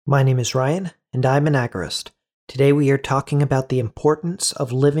My name is Ryan, and I'm an agorist. Today we are talking about the importance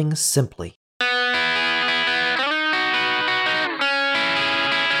of living simply.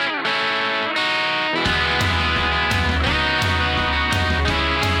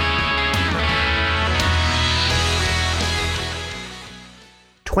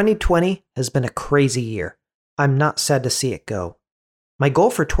 "2020 has been a crazy year. I'm not sad to see it go. My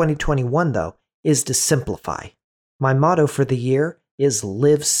goal for 2021, though, is to simplify. My motto for the year is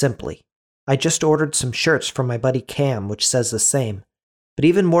live simply. I just ordered some shirts from my buddy Cam, which says the same. But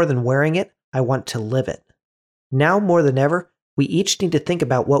even more than wearing it, I want to live it. Now more than ever, we each need to think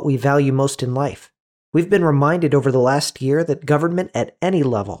about what we value most in life. We've been reminded over the last year that government at any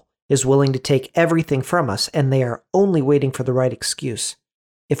level is willing to take everything from us, and they are only waiting for the right excuse.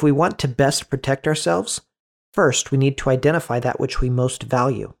 If we want to best protect ourselves, first we need to identify that which we most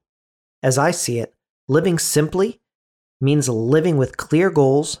value. As I see it, living simply means living with clear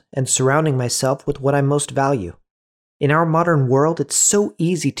goals and surrounding myself with what I most value. In our modern world, it's so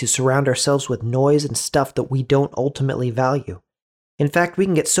easy to surround ourselves with noise and stuff that we don't ultimately value. In fact, we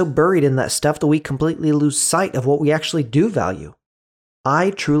can get so buried in that stuff that we completely lose sight of what we actually do value. I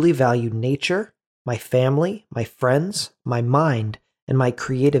truly value nature, my family, my friends, my mind, and my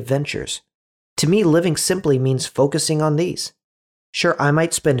creative ventures. To me, living simply means focusing on these. Sure, I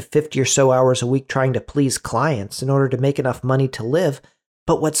might spend 50 or so hours a week trying to please clients in order to make enough money to live,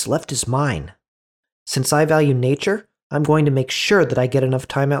 but what's left is mine. Since I value nature, I'm going to make sure that I get enough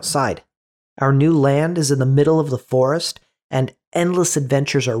time outside. Our new land is in the middle of the forest, and endless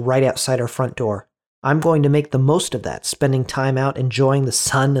adventures are right outside our front door. I'm going to make the most of that, spending time out enjoying the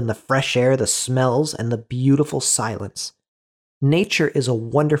sun and the fresh air, the smells, and the beautiful silence. Nature is a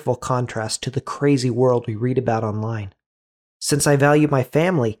wonderful contrast to the crazy world we read about online. Since I value my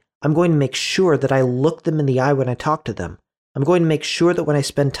family, I'm going to make sure that I look them in the eye when I talk to them. I'm going to make sure that when I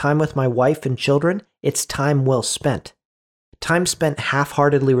spend time with my wife and children, it's time well spent. Time spent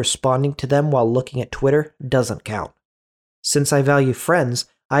half-heartedly responding to them while looking at Twitter doesn't count. Since I value friends,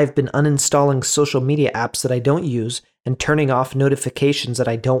 I've been uninstalling social media apps that I don't use and turning off notifications that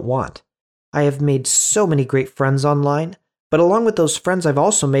I don't want. I have made so many great friends online, but along with those friends, I've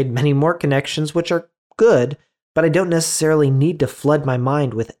also made many more connections which are good, but I don't necessarily need to flood my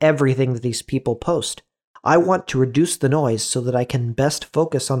mind with everything that these people post. I want to reduce the noise so that I can best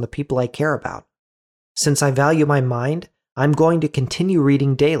focus on the people I care about. Since I value my mind, I'm going to continue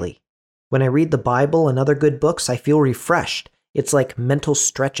reading daily. When I read the Bible and other good books, I feel refreshed. It's like mental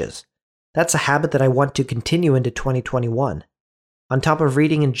stretches. That's a habit that I want to continue into 2021. On top of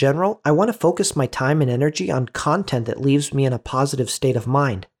reading in general, I want to focus my time and energy on content that leaves me in a positive state of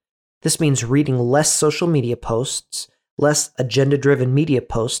mind. This means reading less social media posts, less agenda-driven media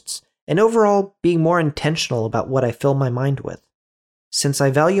posts, and overall being more intentional about what I fill my mind with. Since I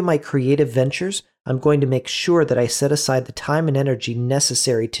value my creative ventures, I'm going to make sure that I set aside the time and energy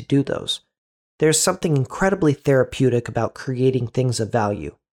necessary to do those. There's something incredibly therapeutic about creating things of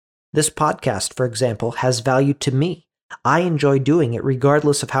value. This podcast, for example, has value to me. I enjoy doing it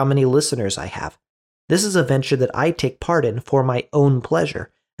regardless of how many listeners I have. This is a venture that I take part in for my own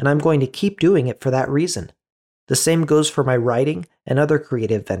pleasure, and I'm going to keep doing it for that reason. The same goes for my writing and other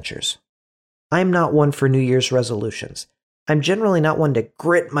creative ventures. I'm not one for New Year's resolutions. I'm generally not one to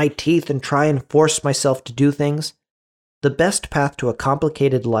grit my teeth and try and force myself to do things. The best path to a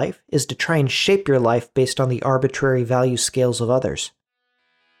complicated life is to try and shape your life based on the arbitrary value scales of others.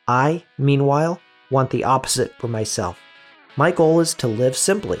 I, meanwhile, want the opposite for myself. My goal is to live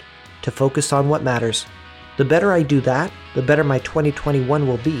simply, to focus on what matters. The better I do that, the better my 2021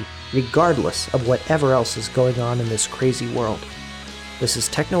 will be, regardless of whatever else is going on in this crazy world. This is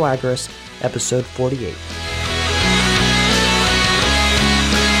Techno-Agorist, episode 48.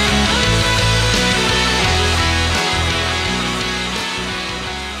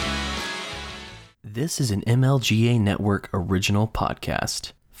 This is an MLGA Network original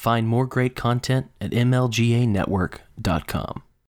podcast. Find more great content at mlganetwork.com.